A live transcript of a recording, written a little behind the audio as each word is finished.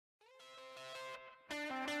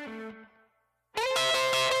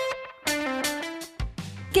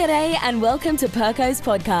G'day and welcome to Perko's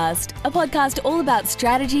Podcast, a podcast all about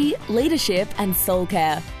strategy, leadership and soul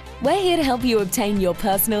care. We're here to help you obtain your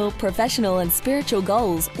personal, professional and spiritual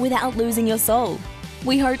goals without losing your soul.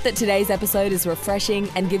 We hope that today's episode is refreshing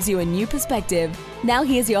and gives you a new perspective. Now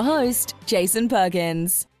here's your host, Jason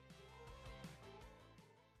Perkins.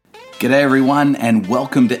 G'day everyone and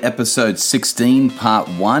welcome to episode 16, part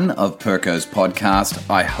 1 of Perko's Podcast.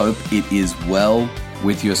 I hope it is well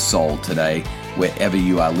with your soul today, wherever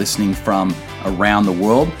you are listening from around the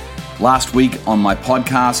world. Last week on my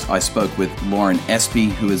podcast, I spoke with Lauren Espy,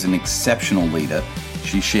 who is an exceptional leader.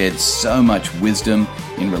 She shared so much wisdom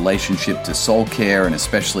in relationship to soul care, and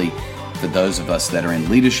especially for those of us that are in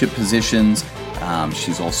leadership positions.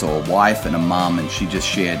 She's also a wife and a mom, and she just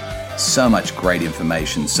shared so much great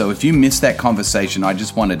information. So if you missed that conversation, I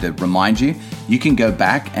just wanted to remind you, you can go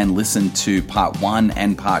back and listen to part 1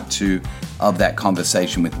 and part 2 of that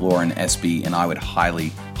conversation with Lauren Espy, and I would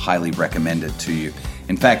highly recommend it to you.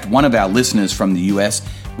 In fact, one of our listeners from the US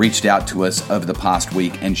reached out to us over the past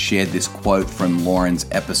week and shared this quote from Lauren's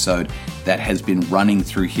episode that has been running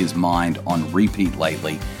through his mind on repeat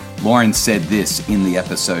lately. Lauren said this in the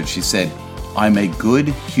episode. She said, "I'm a good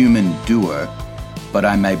human doer, but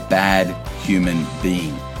I'm a bad human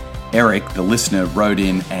being." Eric, the listener, wrote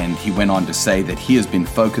in and he went on to say that he has been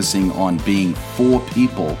focusing on being for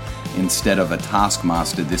people instead of a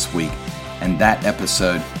taskmaster this week, and that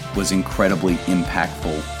episode was incredibly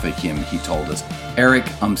impactful for him, he told us. Eric,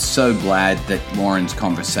 I'm so glad that Lauren's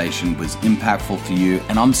conversation was impactful for you,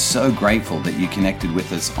 and I'm so grateful that you connected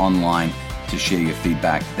with us online to share your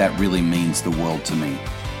feedback. That really means the world to me.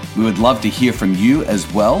 We would love to hear from you as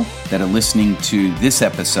well that are listening to this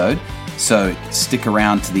episode, so stick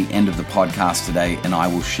around to the end of the podcast today and I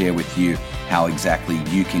will share with you how exactly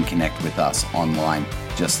you can connect with us online,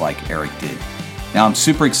 just like Eric did. Now, I'm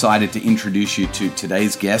super excited to introduce you to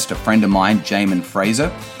today's guest, a friend of mine, Jamin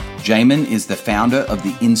Fraser. Jamin is the founder of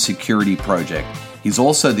the Insecurity Project. He's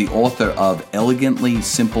also the author of Elegantly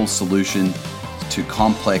Simple Solution to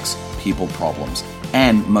Complex People Problems,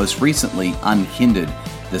 and most recently, Unhindered,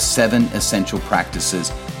 the 7 Essential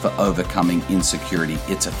Practices for Overcoming Insecurity.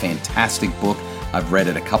 It's a fantastic book. I've read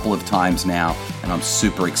it a couple of times now, and I'm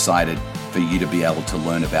super excited for you to be able to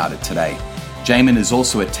learn about it today. Jamin is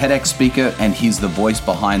also a TEDx speaker, and he's the voice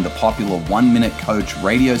behind the popular 1 Minute Coach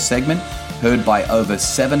radio segment, heard by over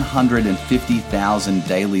 750,000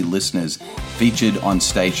 daily listeners, featured on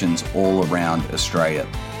stations all around Australia.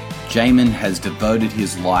 Jamin has devoted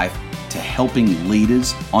his life to helping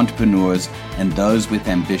leaders, entrepreneurs, and those with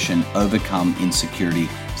ambition overcome insecurity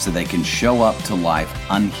so they can show up to life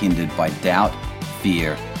unhindered by doubt,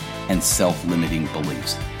 fear, and self-limiting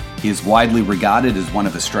beliefs. He is widely regarded as one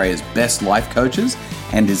of Australia's best life coaches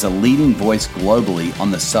and is a leading voice globally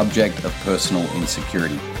on the subject of personal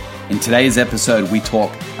insecurity. In today's episode, we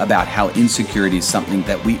talk about how insecurity is something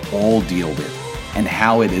that we all deal with and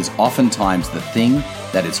how it is oftentimes the thing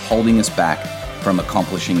that is holding us back from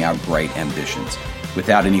accomplishing our great ambitions.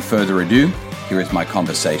 Without any further ado, here is my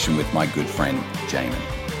conversation with my good friend, Jamin.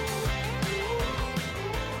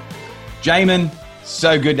 Jamin,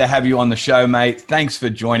 so good to have you on the show, mate. Thanks for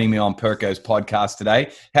joining me on Perko's Podcast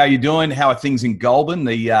today. How are you doing? How are things in Goulburn,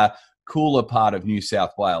 the cooler part of New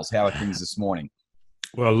South Wales? How are things this morning?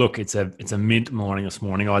 Well, look, it's a mint morning this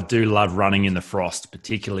morning. I do love running in the frost,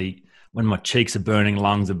 particularly when my cheeks are burning,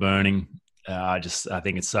 lungs are burning. I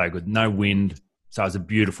think it's so good. No wind. So it's a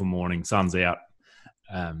beautiful morning. Sun's out.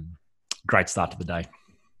 Great start to the day.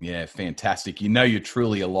 Yeah, fantastic. You know you're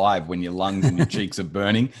truly alive when your lungs and your cheeks are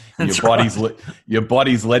burning. And your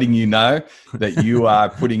body's letting you know that you are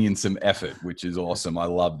putting in some effort, which is awesome. I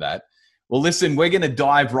love that. Well, listen, we're going to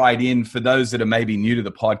dive right in. For those that are maybe new to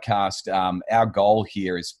the podcast, our goal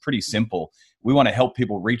here is pretty simple. We want to help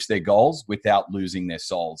people reach their goals without losing their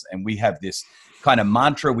souls. And we have this kind of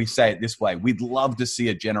mantra. We say it this way: we'd love to see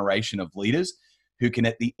a generation of leaders who can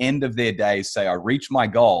at the end of their days say, I reached my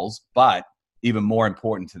goals, but even more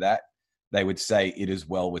important to that, they would say, it is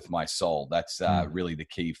well with my soul. That's really the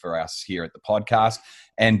key for us here at the podcast.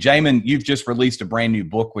 And Jamin, you've just released a brand new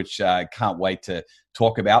book, which I can't wait to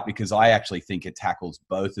talk about, because I actually think it tackles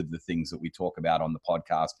both of the things that we talk about on the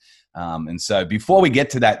podcast. And so before we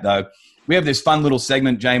get to that, though, we have this fun little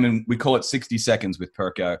segment, Jamin. We call it 60 Seconds with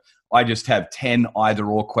Perko. I just have 10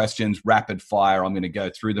 either-or questions, rapid fire. I'm going to go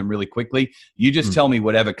through them really quickly. You just tell me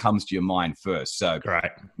whatever comes to your mind first. So, great.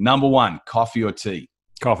 Number 1, coffee or tea?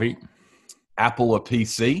 Coffee. Apple or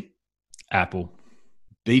PC? Apple.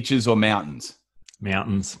 Beaches or mountains?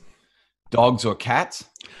 Mountains. Dogs or cats?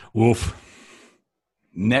 Wolf.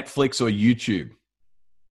 Netflix or YouTube?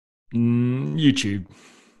 YouTube.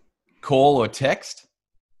 Call or text?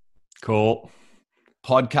 Cool.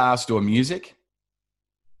 Podcast or music?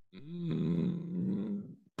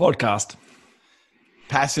 Podcast.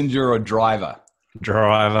 Passenger or driver?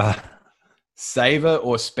 Driver. Saver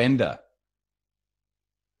or spender?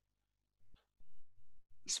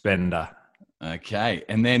 Spender. Okay.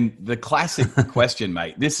 And then the classic question,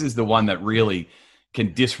 mate. This is the one that really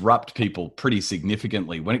can disrupt people pretty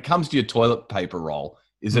significantly. When it comes to your toilet paper roll,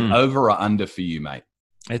 is it over or under for you, mate?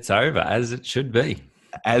 It's over, as it should be.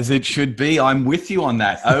 As it should be. I'm with you on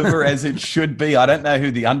that. Over as it should be. I don't know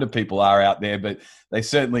who the under people are out there, but they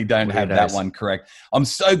certainly don't have that one correct. I'm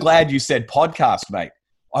so glad you said podcast, mate.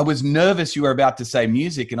 I was nervous you were about to say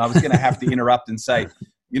music, and I was going to have to interrupt and say,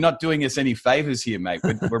 you're not doing us any favors here, mate.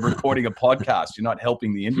 We're recording a podcast. You're not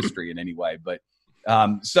helping the industry in any way. But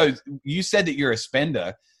so you said that you're a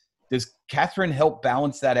spender. Does Catherine help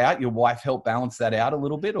balance that out? Your wife help balance that out a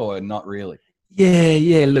little bit, or not really?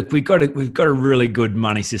 Yeah. Look, we've got a really good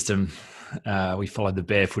money system. We followed the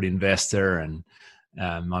Barefoot Investor, and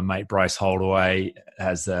my mate Bryce Holdaway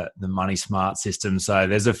has the Money Smart system. So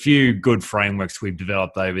there's a few good frameworks we've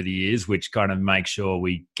developed over the years, which kind of make sure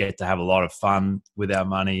we get to have a lot of fun with our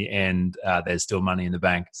money, and there's still money in the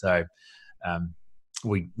bank. So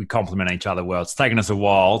we complement each other well. It's taken us a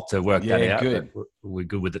while to work that out, but we're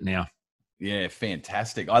good with it now. Yeah,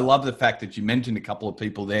 fantastic. I love the fact that you mentioned a couple of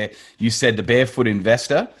people there. You said the Barefoot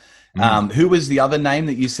Investor. Who was the other name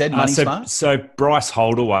that you said? Money Smart? So Bryce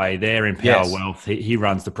Holdaway, there in Power Wealth. He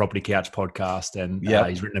runs the Property Couch podcast, and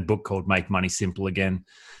he's written a book called Make Money Simple Again.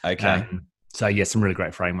 Okay. So some really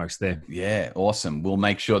great frameworks there. Yeah, awesome. We'll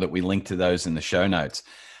make sure that we link to those in the show notes.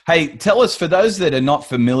 Hey, tell us, for those that are not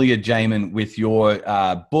familiar, Jamin, with your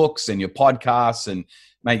books and your podcasts, and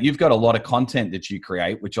mate, you've got a lot of content that you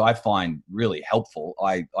create, which I find really helpful.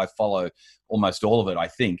 I follow almost all of it, I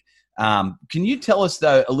think. Can you tell us,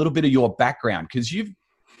 though, a little bit of your background? Because you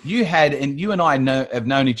and I have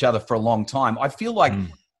known each other for a long time. I feel like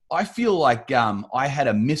I had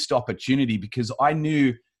a missed opportunity because I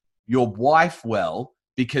knew your wife well,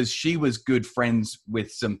 because she was good friends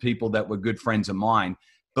with some people that were good friends of mine.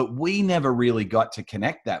 But we never really got to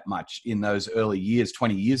connect that much in those early years,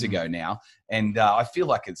 20 years ago now. And I feel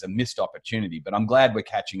like it's a missed opportunity. But I'm glad we're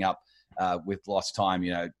catching up with lost time,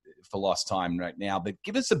 for lost time right now. But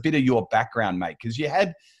give us a bit of your background, mate, because you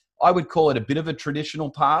had, I would call it a bit of a traditional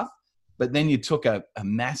path, but then you took a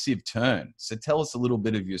massive turn. So tell us a little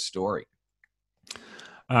bit of your story.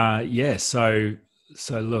 So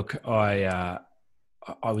look, I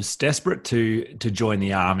was desperate to join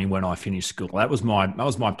the army when I finished school. That was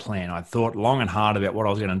my plan. I thought long and hard about what I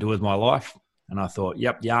was going to do with my life. And I thought,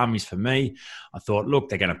 yep, the army's for me. I thought, look,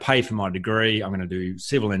 they're going to pay for my degree. I'm going to do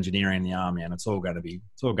civil engineering in the army, and it's all going to be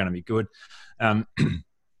good.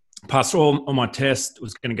 Passed all my tests.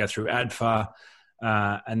 Was going to go through ADFA,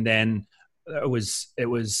 and then it was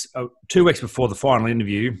 2 weeks before the final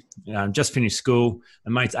interview. Just finished school. A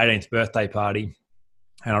mate's 18th birthday party,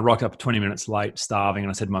 and I rocked up 20 minutes late, starving. And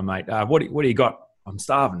I said to my mate, "What do you got?" I'm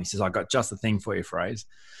starving. He says, "I got just the thing for you, Fraser."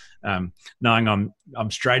 Knowing I'm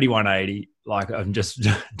straighty 180, like I'm just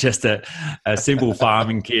a simple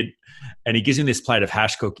farming kid, and he gives me this plate of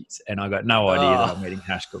hash cookies, and I got no idea that I'm eating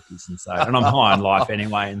hash cookies, and I'm high on life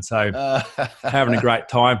anyway, and so having a great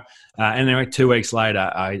time. And anyway, 2 weeks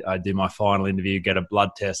later, I do my final interview, get a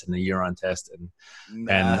blood test and a urine test,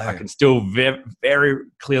 and I can still very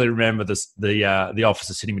clearly remember the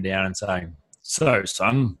officer sitting me down and saying, "So,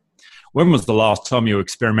 son, when was the last time you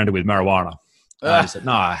experimented with marijuana?" I said,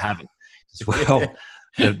 "No, I haven't." He said, "Well,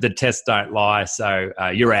 the tests don't lie, so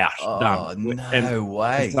you're out." Done. No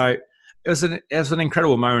way. So it was an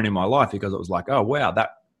incredible moment in my life, because it was like, oh wow,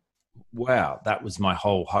 that was my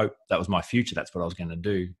whole hope. That was my future. That's what I was going to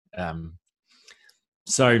do.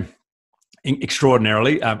 So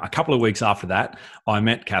extraordinarily, a couple of weeks after that, I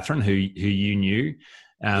met Catherine, who you knew.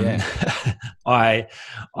 I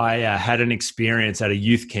had an experience at a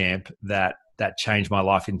youth camp that changed my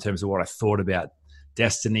life in terms of what I thought about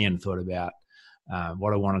destiny and thought about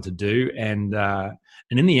what I wanted to do. And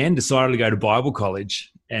in the end, decided to go to Bible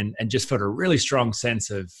college and just felt a really strong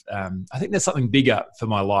sense of, I think there's something bigger for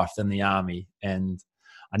my life than the army. And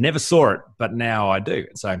I never saw it, but now I do.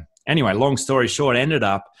 So anyway, long story short, ended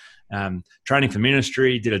up training for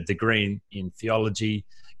ministry, did a degree in theology,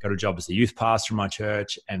 got a job as a youth pastor in my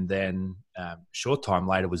church, and then a short time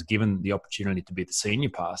later was given the opportunity to be the senior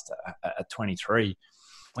pastor at 23.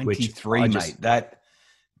 23, mate.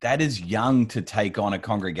 That is young to take on a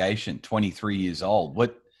congregation, 23 years old.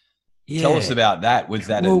 Tell us about that. Was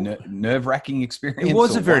that a nerve-wracking experience? It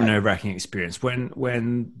was a very nerve-wracking experience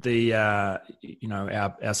when the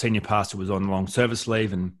our senior pastor was on long service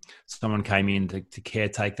leave, and someone came in to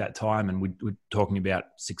caretake that time, and we were talking about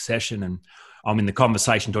succession, and I'm in the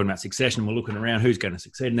conversation talking about succession. We're looking around, who's going to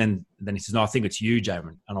succeed, and then he says, "No, I think it's you,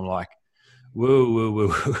 Jamin." And I'm like, "Woo, woo,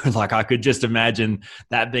 woo!" Like I could just imagine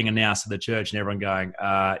that being announced to the church, and everyone going,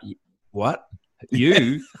 "What?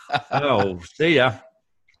 You? Oh, see ya."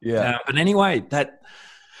 Yeah. But anyway,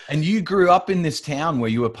 and you grew up in this town where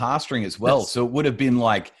you were pastoring as well. So it would have been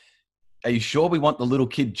like, are you sure we want the little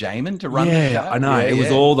kid Jamin to run the show? I know. It was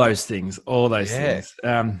all those things, things.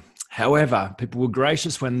 However, people were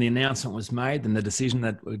gracious when the announcement was made and the decision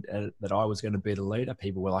that I was going to be the leader.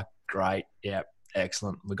 People were like, great. Yeah.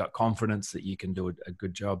 Excellent. We got confidence that you can do a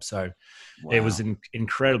good job. So It was an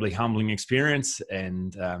incredibly humbling experience.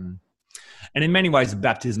 And in many ways, a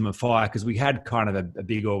baptism of fire, because we had kind of a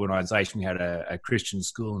big organization. We had a Christian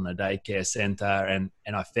school and a daycare center. And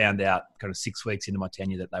I found out kind of 6 weeks into my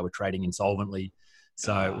tenure that they were trading insolvently.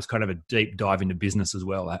 So it was kind of a deep dive into business as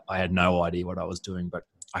well. I had no idea what I was doing, but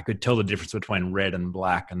I could tell the difference between red and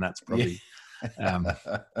black. And that's probably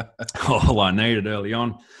all I needed early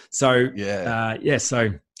on. So, so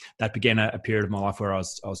that began a period of my life where I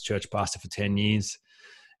was church pastor for 10 years.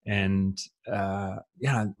 And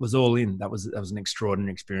it was all in. That was an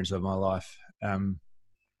extraordinary experience of my life.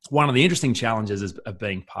 One of the interesting challenges of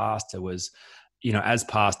being pastor was, as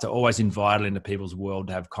pastor, always invited into people's world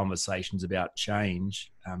to have conversations about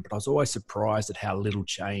change. But I was always surprised at how little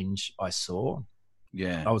change I saw.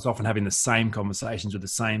 Yeah, I was often having the same conversations with the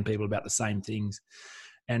same people about the same things,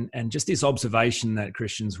 and just this observation that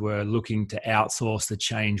Christians were looking to outsource the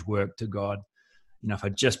change work to God. If I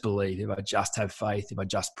just believe, if I just have faith, if I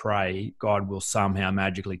just pray, God will somehow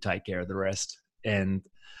magically take care of the rest. And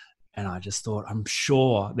I just thought, I'm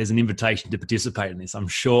sure there's an invitation to participate in this. I'm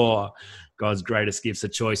sure God's greatest gifts are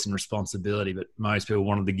choice and responsibility, but most people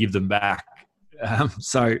wanted to give them back.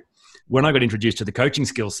 So when I got introduced to the coaching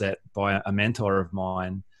skill set by a mentor of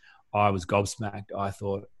mine, I was gobsmacked. I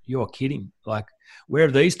thought, you're kidding. Like, where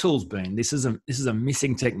have these tools been? This is a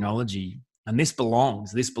missing technology. And this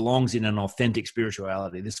belongs in an authentic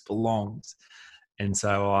spirituality. This belongs. And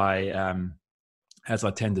so I, as I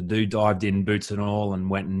tend to do, dived in boots and all and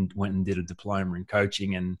went and did a diploma in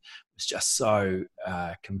coaching, and was just so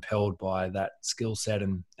compelled by that skill set.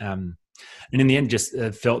 And in the end, just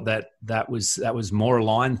felt that was more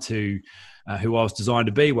aligned to who I was designed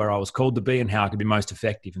to be, where I was called to be, and how I could be most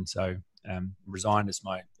effective. And so resigned as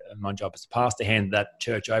my job as a pastor, handed that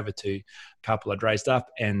church over to a couple I'd raised up,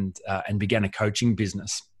 and began a coaching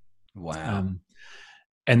business. Wow.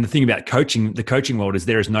 And the thing about coaching, the coaching world, is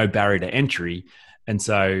there is no barrier to entry. And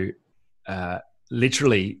so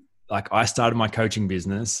literally, like, I started my coaching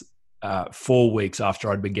business 4 weeks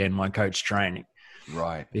after I'd began my coach training.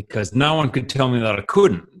 Right. Because no one could tell me that I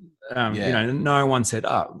couldn't. No one said,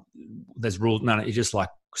 oh, there's rules. No, it's just like,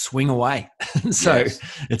 swing away. So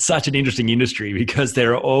It's such an interesting industry because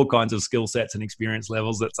there are all kinds of skill sets and experience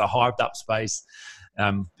levels. It's a hyped up space.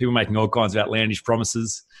 People making all kinds of outlandish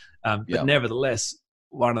promises. But nevertheless,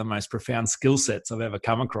 one of the most profound skill sets I've ever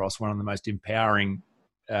come across, one of the most empowering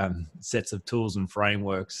sets of tools and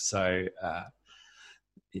frameworks. So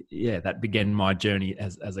that began my journey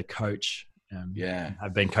as a coach.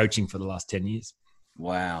 I've been coaching for the last 10 years.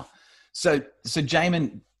 Wow. So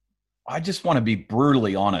Jamin, I just want to be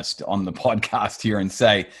brutally honest on the podcast here and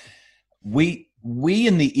say, we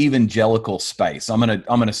in the evangelical space, I'm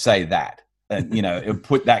gonna say that,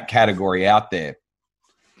 put that category out there.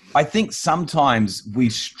 I think sometimes we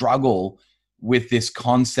struggle with this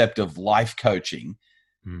concept of life coaching,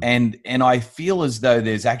 and I feel as though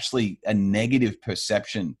there's actually a negative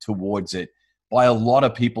perception towards it by a lot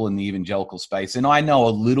of people in the evangelical space. And I know a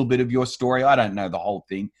little bit of your story. I don't know the whole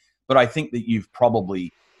thing, but I think that you've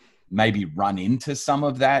probably maybe run into some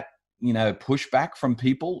of that, pushback from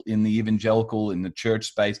people in the evangelical, in the church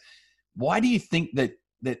space. Why do you think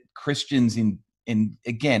that Christians in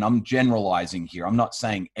again, I'm generalizing here, I'm not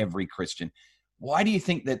saying every Christian, why do you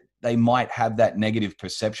think that they might have that negative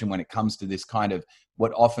perception when it comes to this kind of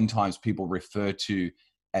what oftentimes people refer to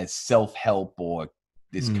as self-help or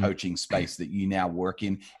this coaching space that you now work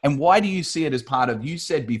in? And why do you see it as part of, you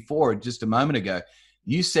said before, just a moment ago,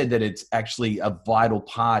 you said that it's actually a vital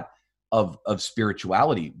part of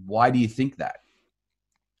spirituality. Why do you think that?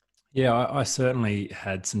 Yeah, I certainly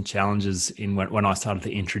had some challenges in when I started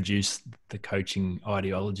to introduce the coaching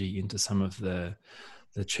ideology into some of the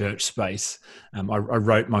church space. I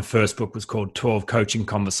wrote, my first book was called 12 Coaching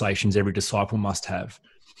Conversations Every Disciple Must Have.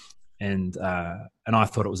 And I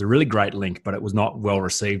thought it was a really great link, but it was not well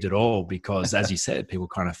received at all because, as you said, people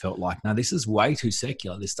kind of felt like, no, this is way too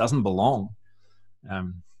secular. This doesn't belong.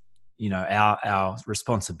 Our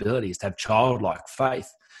responsibility is to have childlike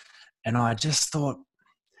faith. And I just thought,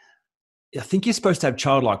 I think you're supposed to have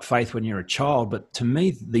childlike faith when you're a child, but to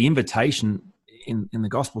me, the invitation in the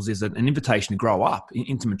Gospels is an invitation to grow up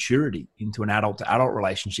into maturity, into an adult-to-adult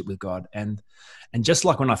relationship with God. And just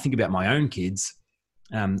like when I think about my own kids,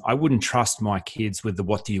 I wouldn't trust my kids with the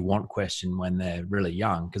 "what do you want" question when they're really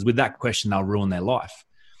young, because with that question, they'll ruin their life.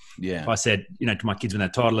 Yeah. If I said, to my kids when they're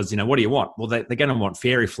toddlers, what do you want? Well, they're going to want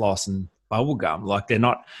fairy floss and bubble gum. Like they're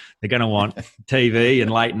going to want TV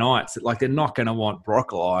and late nights. Like they're not going to want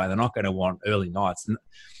broccoli. They're not going to want early nights.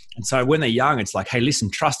 And so when they're young, it's like, hey, listen,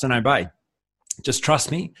 trust and obey. Just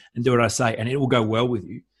trust me and do what I say, and it will go well with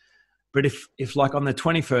you. But if like on their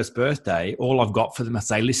 21st birthday, all I've got for them, I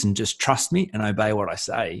say, listen, just trust me and obey what I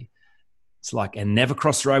say. It's like, and never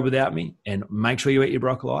cross the road without me, and make sure you eat your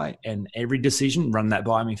broccoli, and every decision, run that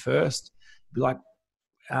by me first. Be like,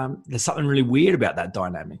 there's something really weird about that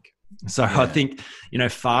dynamic. So yeah. I think,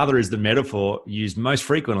 father is the metaphor used most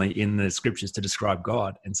frequently in the scriptures to describe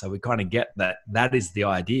God. And so we kind of get that is the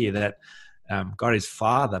idea that God is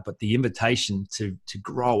father, but the invitation to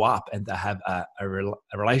grow up and to have a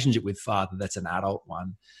relationship with father that's an adult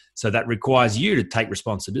one. So that requires you to take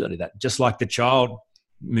responsibility. That just like the child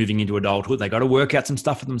moving into adulthood, they got to work out some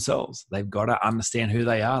stuff for themselves. They've got to understand who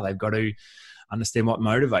they are. They've got to understand what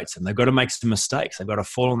motivates them. They've got to make some mistakes. They've got to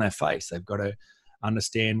fall on their face. They've got to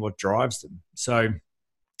understand what drives them. So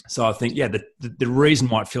I think, the reason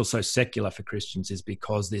why it feels so secular for Christians is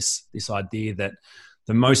because this idea that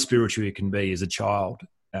the most spiritual you can be as a child,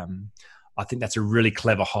 I think that's a really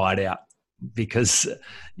clever hideout because,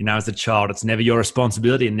 as a child, it's never your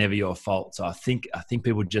responsibility and never your fault. So I think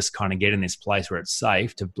people just kind of get in this place where it's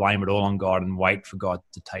safe to blame it all on God and wait for God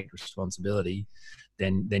to take responsibility.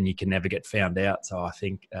 Then you can never get found out. So I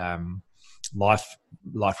think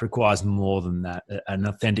life requires more than that. An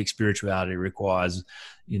authentic spirituality requires,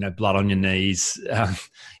 blood on your knees.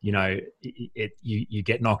 You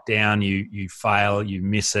get knocked down, you fail, you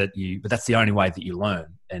miss it. But that's the only way that you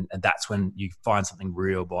learn, and that's when you find something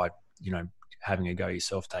real by having a go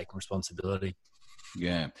yourself, taking responsibility.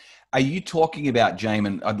 Yeah. Are you talking about,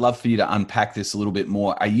 Jamin? I'd love for you to unpack this a little bit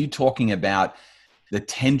more. Are you talking about the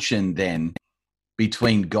tension then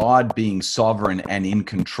between God being sovereign and in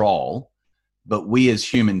control, but we as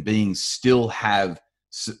human beings still have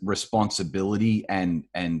responsibility and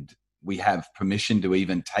we have permission to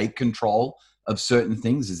even take control of certain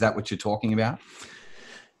things? Is that what you're talking about?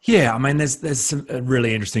 Yeah, I mean, there's some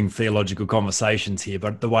really interesting theological conversations here,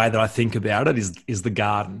 but the way that I think about it is the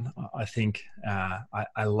garden. I think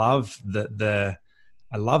I love the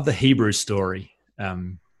Hebrew story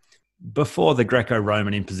before the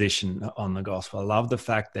Greco-Roman imposition on the gospel. I love the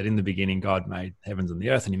fact that in the beginning God made heavens and the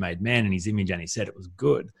earth, and He made man in His image, and He said it was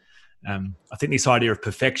good. I think this idea of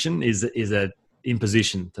perfection is a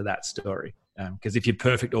imposition to that story, because if you're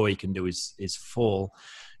perfect, all you can do is fall.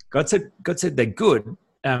 God said they're good.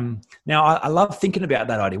 Now I love thinking about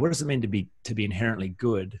that idea. What does it mean to be inherently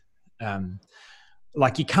good?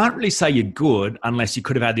 Like you can't really say you're good unless you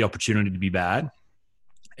could have had the opportunity to be bad.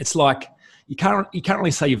 It's like you can't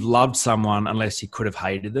really say you've loved someone unless you could have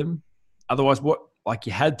hated them. Otherwise, like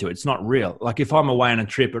you had to. It's not real. Like if I'm away on a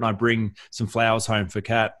trip and I bring some flowers home for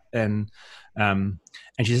Kat and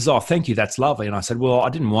she says, "Oh, thank you, that's lovely." And I said, "Well, I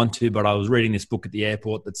didn't want to, but I was reading this book at the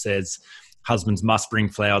airport that says husbands must bring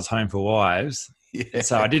flowers home for wives." Yeah.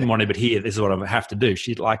 So I didn't want to, but here, this is what I have to do.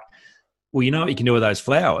 She'd like, "Well, you know what you can do with those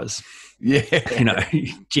flowers? Yeah.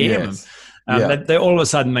 Jam them. They all of a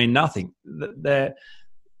sudden mean nothing."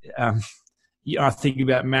 I think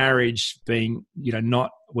about marriage being,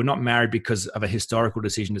 we're not married because of a historical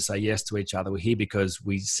decision to say yes to each other. We're here because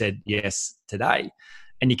we said yes today.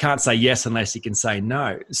 And you can't say yes unless you can say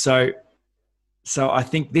no. So I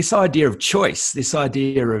think this idea of choice, this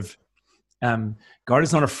idea of God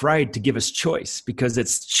is not afraid to give us choice, because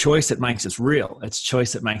it's choice that makes us real. It's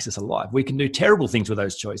choice that makes us alive. We can do terrible things with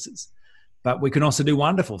those choices, but we can also do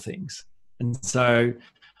wonderful things. And so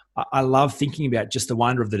I love thinking about just the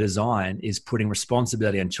wonder of the design is putting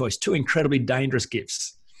responsibility and choice, two incredibly dangerous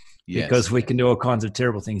gifts, because we can do all kinds of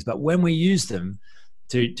terrible things. But when we use them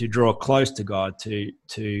to draw close to God, to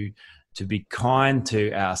be kind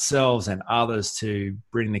to ourselves and others, to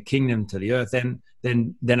bring the kingdom to the earth, then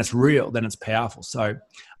it's real, then it's powerful. So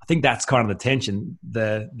I think that's kind of the tension,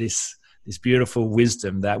 this beautiful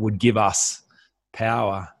wisdom that would give us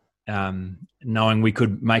power, knowing we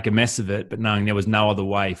could make a mess of it, but knowing there was no other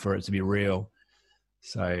way for it to be real.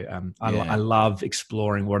 So I love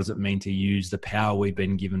exploring what does it mean to use the power we've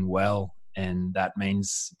been given well. And that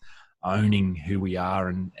means owning who we are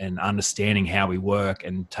and understanding how we work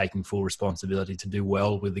and taking full responsibility to do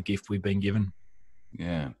well with the gift we've been given.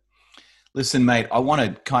 Yeah. Listen, mate, I want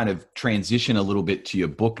to kind of transition a little bit to your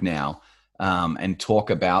book now and talk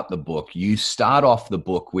about the book. You start off the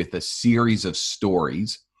book with a series of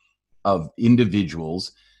stories of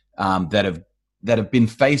individuals that have been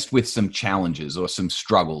faced with some challenges or some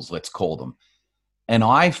struggles, let's call them. And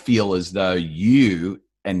I feel as though you,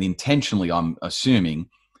 and intentionally I'm assuming,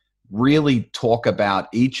 really talk about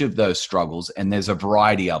each of those struggles, and there's a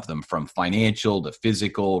variety of them, from financial to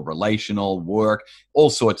physical, relational, work, all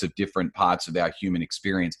sorts of different parts of our human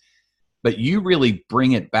experience. But you really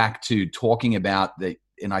bring it back to talking about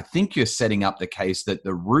and I think you're setting up the case that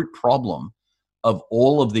the root problem of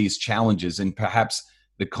all of these challenges, and perhaps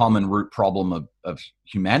the common root problem of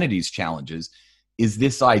humanity's challenges, is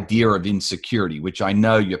this idea of insecurity, which I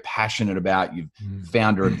know you're passionate about. You're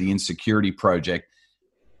founder of the Insecurity Project.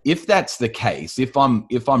 If that's the case, if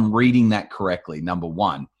I'm reading that correctly, number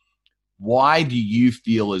one, why do you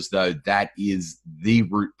feel as though that is the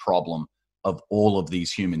root problem of all of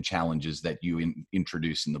these human challenges that you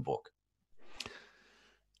introduce in the book?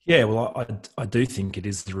 Yeah, well, I do think it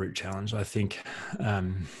is the root challenge. I think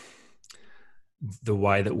the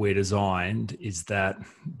way that we're designed is that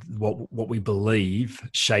what we believe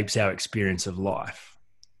shapes our experience of life.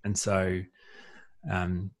 And so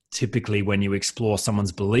typically when you explore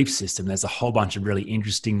someone's belief system, there's a whole bunch of really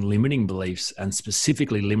interesting limiting beliefs, and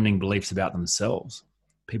specifically limiting beliefs about themselves.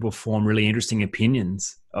 People form really interesting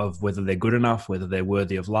opinions of whether they're good enough, whether they're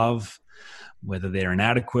worthy of love, whether they're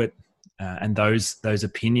inadequate. And those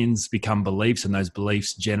opinions become beliefs, and those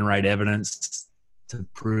beliefs generate evidence to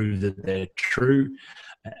prove that they're true,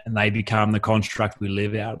 and they become the construct we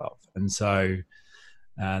live out of. And so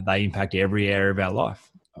they impact every area of our life.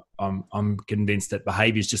 I'm convinced that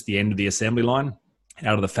behavior is just the end of the assembly line,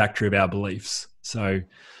 out of the factory of our beliefs. So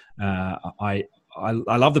I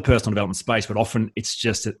love the personal development space, but often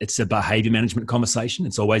it's a behavior management conversation.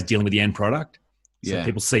 It's always dealing with the end product. So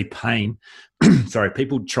people see pain.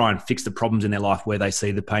 People try and fix the problems in their life where they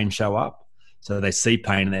see the pain show up. So they see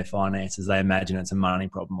pain in their finances. They imagine it's a money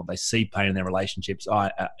problem, or they see pain in their relationships.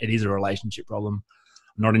 It is a relationship problem.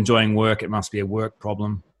 I'm not enjoying work. It must be a work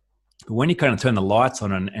problem. But when you kind of turn the lights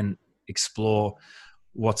on and explore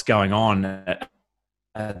what's going on at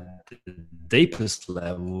the deepest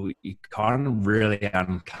level, you kind of really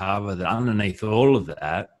uncover that underneath all of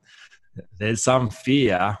that, there's some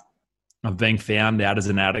fear of being found out as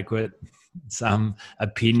inadequate, some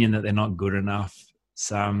opinion that they're not good enough,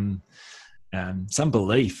 some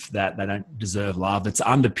belief that they don't deserve love. It's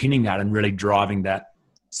underpinning that and really driving that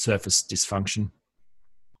surface dysfunction.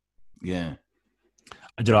 Yeah.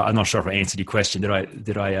 I'm not sure if I answered your question. Did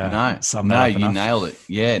I sum that up enough? No, you nailed it.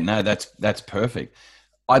 Yeah, no, that's perfect.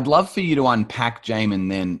 I'd love for you to unpack, Jamin,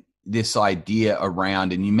 then this idea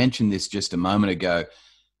around, and you mentioned this just a moment ago,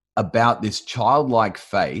 about this childlike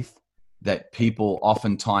faith that people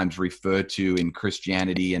oftentimes refer to in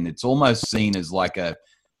Christianity, and it's almost seen as like a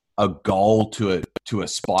goal to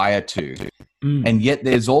aspire to. And yet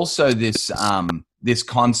there's also this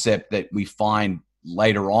concept that we find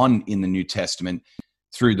later on in the New Testament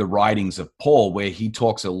through the writings of Paul, where he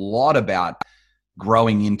talks a lot about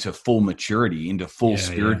growing into full maturity, into full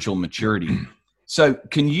spiritual maturity. So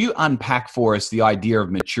can you unpack for us the idea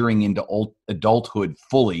of maturing into adulthood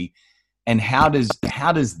fully, and how does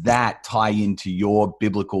that tie into your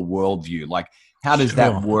biblical worldview? Like, how does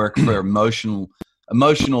that work for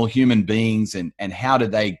emotional human beings, and how do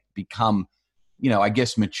they become, I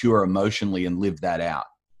guess, mature emotionally and live that out?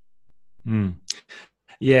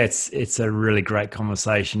 Yeah, it's a really great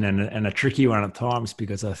conversation and a tricky one at times,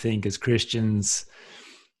 because I think as Christians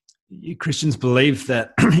believe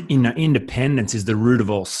that independence is the root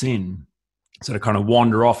of all sin. So to kind of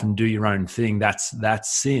wander off and do your own thing, that's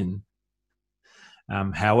sin.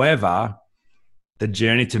 However, the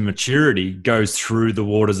journey to maturity goes through the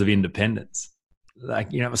waters of independence.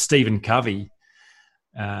 Like, it was Stephen Covey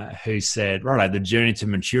who said, the journey to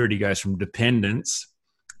maturity goes from dependence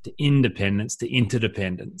to independence to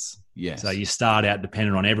interdependence. Yes. So you start out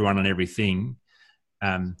dependent on everyone and everything,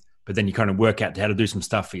 but then you kind of work out how to do some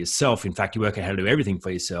stuff for yourself. In fact, you work out how to do everything for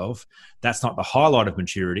yourself. That's not the highlight of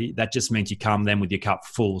maturity. That just means you come then with your cup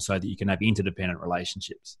full so that you can have interdependent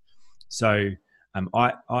relationships. So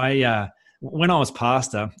when I was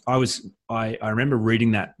pastor, I remember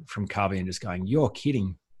reading that from Covey and just going, "You're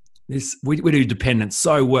kidding. We do dependence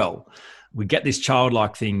so well. we get this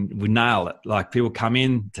childlike thing, we nail it. Like people come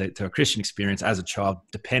in to a Christian experience as a child,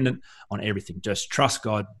 dependent on everything. Just trust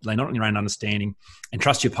God, lean not on your own understanding, and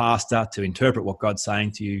trust your pastor to interpret what God's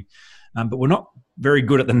saying to you. But we're not very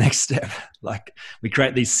good at the next step. Like we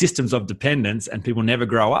create these systems of dependence and people never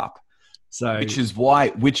grow up. So which is why,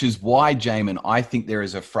 Jamin, I think there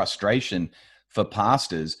is a frustration for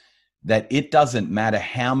pastors that it doesn't matter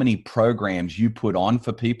how many programs you put on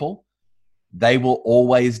for people, they will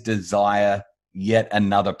always desire yet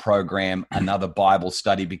another program, another Bible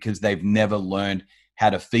study, because they've never learned how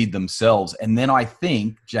to feed themselves. And then I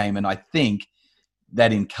think, Jamin,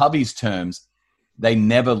 that in Covey's terms, they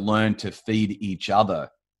never learn to feed each other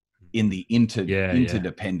in the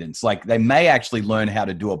interdependence. Like they may actually learn how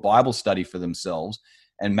to do a Bible study for themselves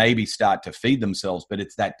and maybe start to feed themselves, but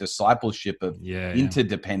it's that discipleship of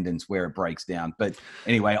interdependence where it breaks down. But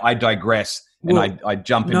anyway, I digress, and I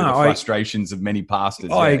jump into the frustrations of many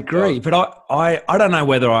pastors. I agree, but I don't know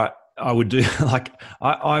whether I would do like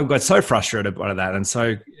I got so frustrated by that, and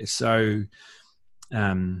so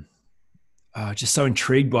just so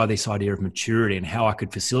intrigued by this idea of maturity and how I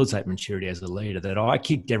could facilitate maturity as a leader that I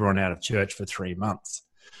kicked everyone out of church for 3 months.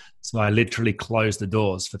 So I literally closed the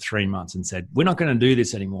doors for 3 months and said, we're not going to do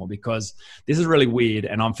this anymore because this is really weird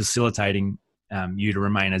and I'm facilitating you to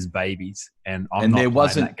remain as babies. And I'm not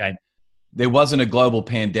playing that game. There wasn't a global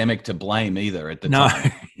pandemic to blame either at the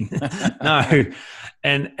time. No.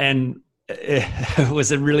 And it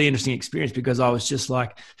was a really interesting experience because I was just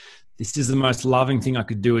like, this is the most loving thing I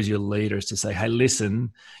could do as your leader, is to say, hey,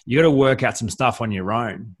 listen, you got to work out some stuff on your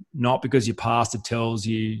own, not because your pastor tells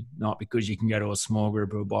you, not because you can go to a small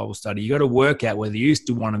group or a Bible study. You got to work out whether you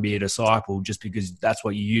still want to be a disciple just because that's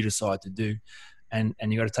what you decide to do. And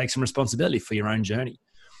you got to take some responsibility for your own journey.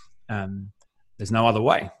 There's no other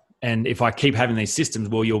way. And if I keep having these systems,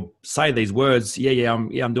 well, you'll say these words, I'm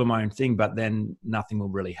doing my own thing, but then nothing will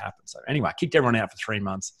really happen. So anyway, I kicked everyone out for 3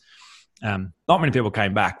 months. Not many people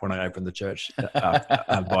came back when I opened the church,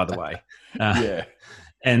 by the way.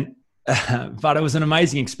 But it was an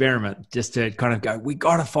amazing experiment just to kind of go, we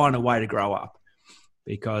got to find a way to grow up,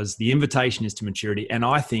 because the invitation is to maturity. And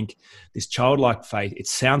I think this childlike faith, it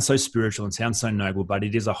sounds so spiritual and sounds so noble, but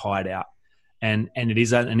it is a hideout. And it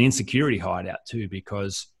is an insecurity hideout too,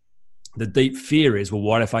 because the deep fear is, well,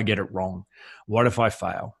 what if I get it wrong? What if I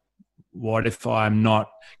fail? What if I'm not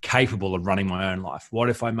capable of running my own life? What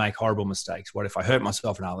if I make horrible mistakes? What if I hurt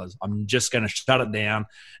myself and others? I'm just going to shut it down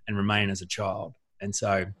and remain as a child. And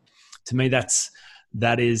so to me,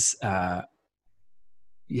 that is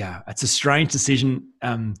it's a strange decision,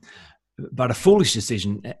 but a foolish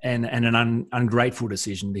decision and an ungrateful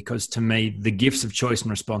decision, because to me, the gifts of choice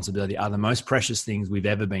and responsibility are the most precious things we've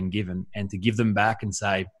ever been given. And to give them back and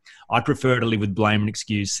say, I'd prefer to live with blame and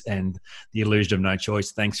excuse and the illusion of no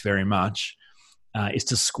choice, thanks very much, is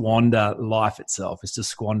to squander life itself, is to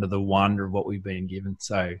squander the wonder of what we've been given.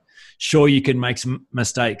 So sure, you can make some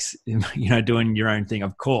mistakes, doing your own thing.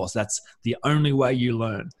 Of course, that's the only way you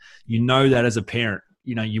learn. You know that as a parent,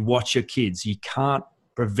 you watch your kids, you can't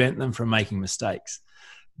prevent them from making mistakes.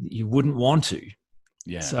 You wouldn't want to.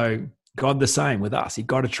 Yeah. So God, the same with us. You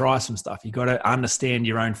got to try some stuff. You got to understand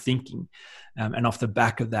your own thinking, and off the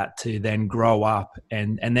back of that to then grow up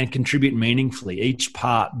and then contribute meaningfully. Each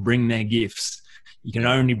part bring their gifts. You can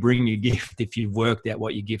only bring your gift if you've worked out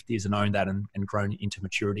what your gift is and owned that and grown into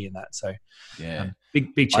maturity in that. So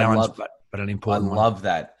big challenge, but an important one. I love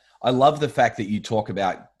that. I love the fact that you talk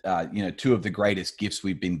about, two of the greatest gifts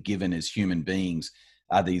we've been given as human beings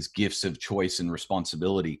are these gifts of choice and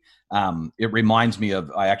responsibility. It reminds me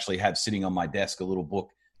of, I actually have sitting on my desk a little book,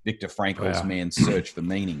 Viktor Frankl's Man's Search for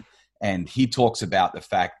Meaning. And he talks about the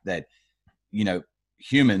fact that,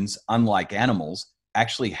 humans, unlike animals,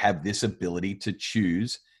 actually have this ability to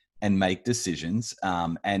choose and make decisions.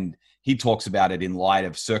 And he talks about it in light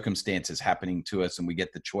of circumstances happening to us, and we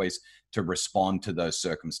get the choice to respond to those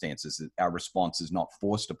circumstances. Our response is not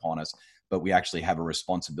forced upon us, but we actually have a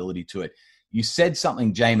responsibility to it. You said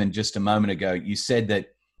something, Jamin, just a moment ago. You said that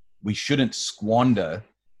we shouldn't squander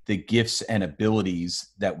the gifts and abilities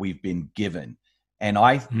that we've been given. And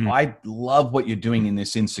I love what you're doing in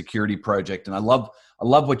this insecurity project. And I love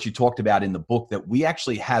what you talked about in the book, that we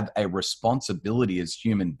actually have a responsibility as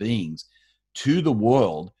human beings to the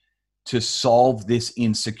world to solve this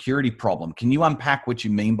insecurity problem. Can you unpack what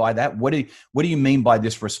you mean by that? What do you mean by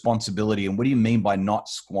this responsibility, and what do you mean by not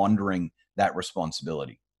squandering that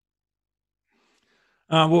responsibility?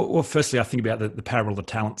 Well, firstly, I think about the parable of the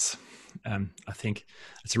talents. I think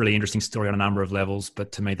it's a really interesting story on a number of levels,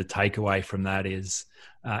 but to me, the takeaway from that is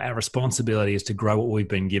our responsibility is to grow what we've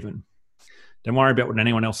been given. don't worry about what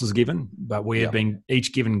anyone else has given, but we have been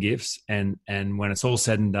each given gifts. And when it's all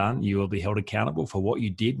said and done, you will be held accountable for what you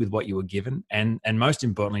did with what you were given. And most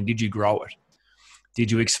importantly, did you grow it? Did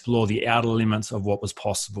you explore the outer limits of what was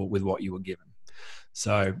possible with what you were given?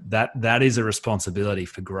 So that is a responsibility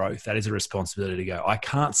for growth. That is a responsibility to go, I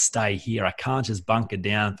can't stay here. I can't just bunker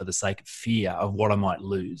down for the sake of fear of what I might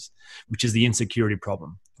lose, which is the insecurity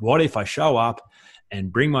problem. What if I show up and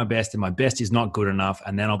bring my best and my best is not good enough,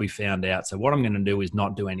 and then I'll be found out? So what I'm going to do is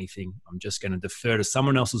not do anything. I'm just going to defer to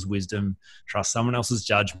someone else's wisdom, trust someone else's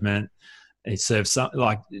judgment. It serves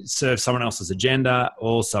someone else's agenda.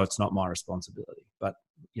 Also, it's not my responsibility. But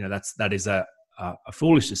that is a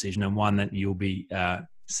foolish decision, and one that you'll be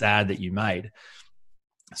sad that you made.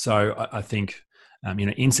 So I think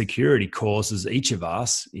insecurity causes each of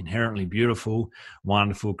us, inherently beautiful,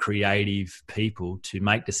 wonderful, creative people, to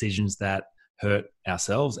make decisions that hurt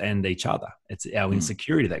ourselves and each other. It's our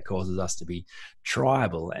insecurity that causes us to be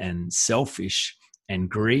tribal and selfish and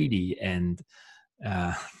greedy and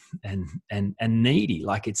needy.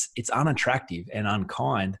 Like it's unattractive and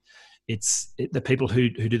unkind. It's the people who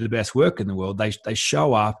do the best work in the world. They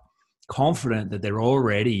show up confident that they're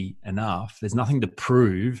already enough. There's nothing to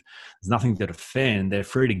prove. There's nothing to defend. They're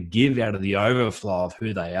free to give out of the overflow of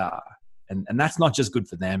who they are. And that's not just good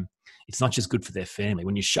for them. It's not just good for their family.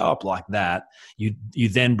 When you show up like that, you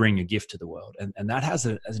then bring a gift to the world. And that has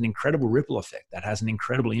an incredible ripple effect. That has an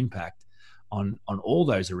incredible impact on all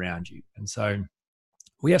those around you. And so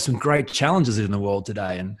we have some great challenges in the world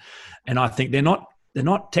today. And I think they're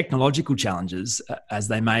not technological challenges as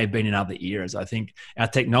they may have been in other eras. I think our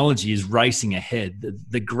technology is racing ahead.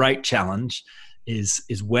 The great challenge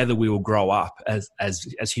is whether we will grow up as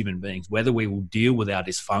human beings, whether we will deal with our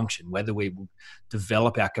dysfunction, whether we will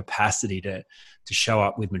develop our capacity to show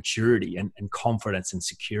up with maturity and confidence and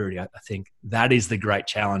security. I think that is the great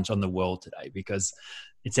challenge on the world today, because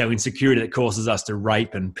it's our insecurity that causes us to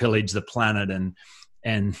rape and pillage the planet and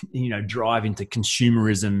drive into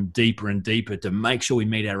consumerism deeper and deeper to make sure we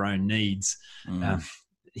meet our own needs,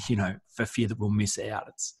 for fear that we'll miss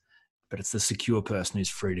out. But it's the secure person who's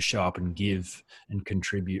free to show up and give and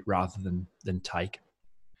contribute rather than take.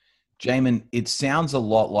 Jamin, it sounds a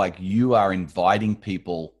lot like you are inviting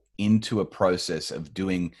people into a process of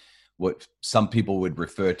doing what some people would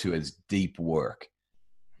refer to as deep work.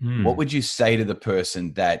 What would you say to the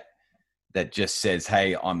person that just says,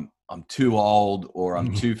 hey, I'm too old, or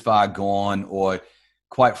I'm too far gone, or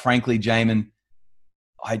quite frankly, Jamin,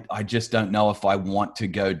 I just don't know if I want to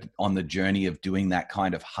go on the journey of doing that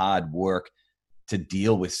kind of hard work to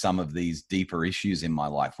deal with some of these deeper issues in my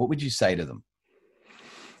life? What would you say to them?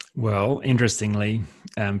 Well, interestingly,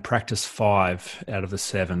 practice 5 out of the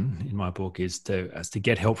 7 in my book is to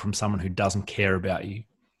get help from someone who doesn't care about you.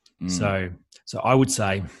 So I would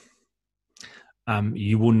say,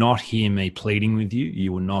 you will not hear me pleading with you.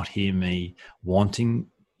 You will not hear me wanting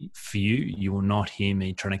for you. You will not hear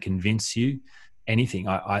me trying to convince you anything.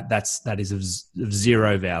 That is of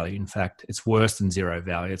zero value. In fact, it's worse than zero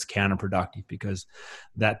value. It's counterproductive, because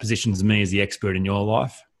that positions me as the expert in your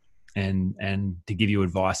life and to give you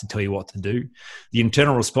advice and tell you what to do. The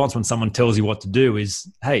internal response when someone tells you what to do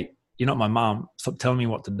is, hey, you're not my mom. Stop telling me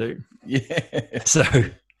what to do. Yeah.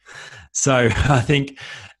 So I think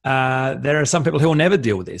there are some people who will never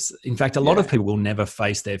deal with this. In fact, a lot of people will never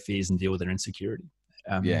face their fears and deal with their insecurity.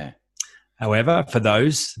 However, for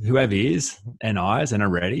those who have ears and eyes and are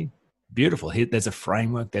ready, beautiful. There's a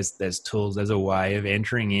framework, there's tools, there's a way of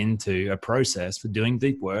entering into a process for doing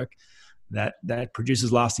deep work that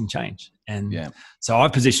produces lasting change. And so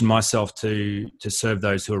I've positioned myself to serve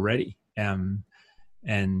those who are ready, and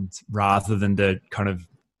rather than to kind of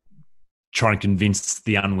try and convince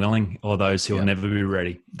the unwilling or those who will never be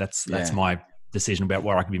ready. That's my decision about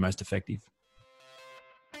where I can be most effective.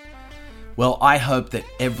 Well, I hope that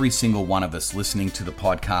every single one of us listening to the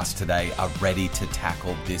podcast today are ready to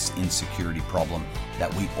tackle this insecurity problem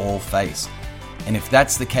that we all face. And if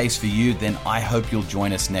that's the case for you, then I hope you'll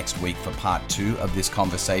join us next week for part 2 of this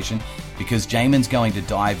conversation, because Jamin's going to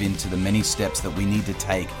dive into the many steps that we need to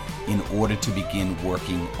take in order to begin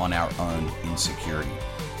working on our own insecurity.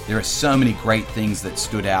 There are so many great things that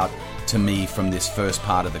stood out to me from this first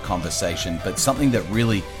part of the conversation, but something that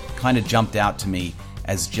really kind of jumped out to me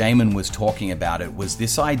as Jamin was talking about it was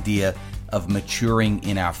this idea of maturing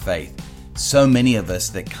in our faith. So many of us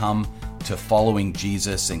that come to following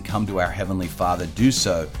Jesus and come to our Heavenly Father do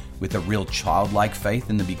so with a real childlike faith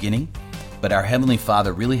in the beginning, but our Heavenly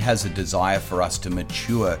Father really has a desire for us to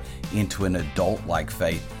mature into an adult-like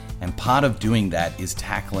faith. And part of doing that is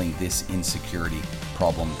tackling this insecurity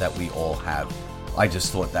problem that we all have. I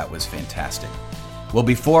just thought that was fantastic. Well,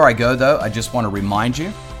 before I go though, I just want to remind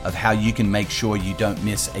you of how you can make sure you don't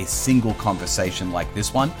miss a single conversation like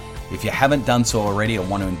this one. If you haven't done so already, I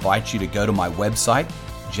want to invite you to go to my website,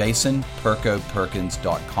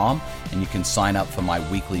 jasonperkoperkins.com, and you can sign up for my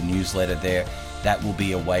weekly newsletter there. That will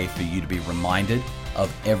be a way for you to be reminded of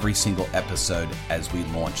every single episode as we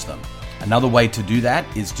launch them. Another way to do that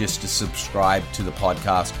is just to subscribe to the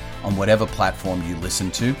podcast on whatever platform you listen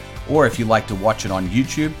to, or if you like to watch it on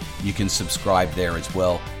YouTube, you can subscribe there as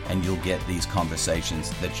well, and you'll get these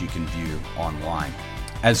conversations that you can view online.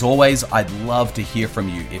 As always, I'd love to hear from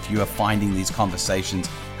you if you are finding these conversations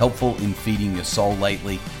helpful in feeding your soul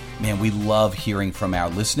lately. Man, we love hearing from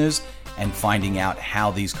our listeners and finding out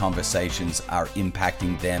how these conversations are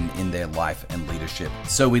impacting them in their life and leadership.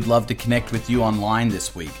 So we'd love to connect with you online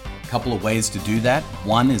this week. A couple of ways to do that.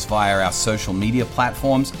 One is via our social media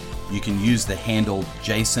platforms. You can use the handle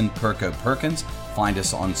Jason Perko Perkins. Find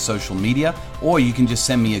us on social media, or you can just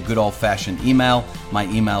send me a good old-fashioned email. My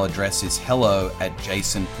email address is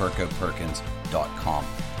hello@jasonperkoperkins.com.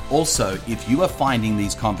 Also, if you are finding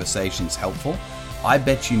these conversations helpful, I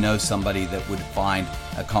bet you know somebody that would find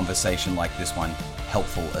a conversation like this one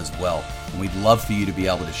helpful as well. And we'd love for you to be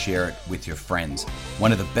able to share it with your friends.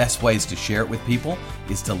 One of the best ways to share it with people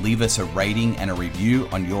is to leave us a rating and a review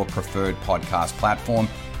on your preferred podcast platform.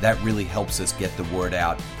 That really helps us get the word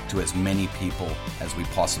out to as many people as we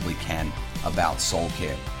possibly can about soul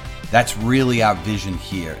care. That's really our vision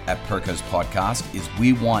here at Perko's Podcast, is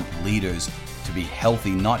we want leaders to be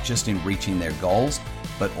healthy, not just in reaching their goals,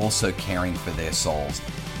 but also caring for their souls.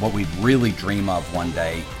 What we really dream of one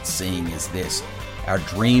day seeing is this. Our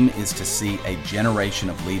dream is to see a generation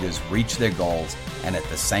of leaders reach their goals and at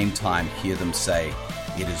the same time hear them say,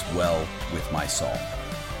 "It is well with my soul."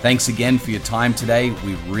 Thanks again for your time today.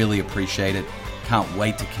 We really appreciate it. Can't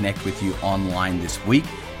wait to connect with you online this week.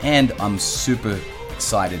 And I'm super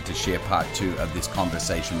excited to share part 2 of this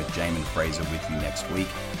conversation with Jamin Fraser with you next week,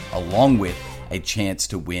 along with a chance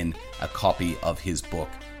to win a copy of his book.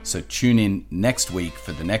 So tune in next week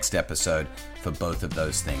for the next episode for both of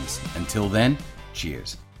those things. Until then,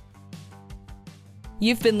 cheers.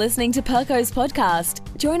 You've been listening to Perko's Podcast.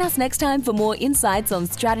 Join us next time for more insights on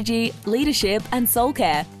strategy, leadership, and soul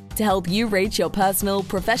care to help you reach your personal,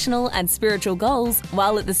 professional, and spiritual goals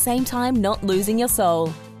while at the same time not losing your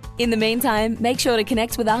soul. In the meantime, make sure to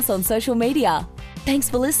connect with us on social media. Thanks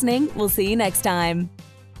for listening. We'll see you next time.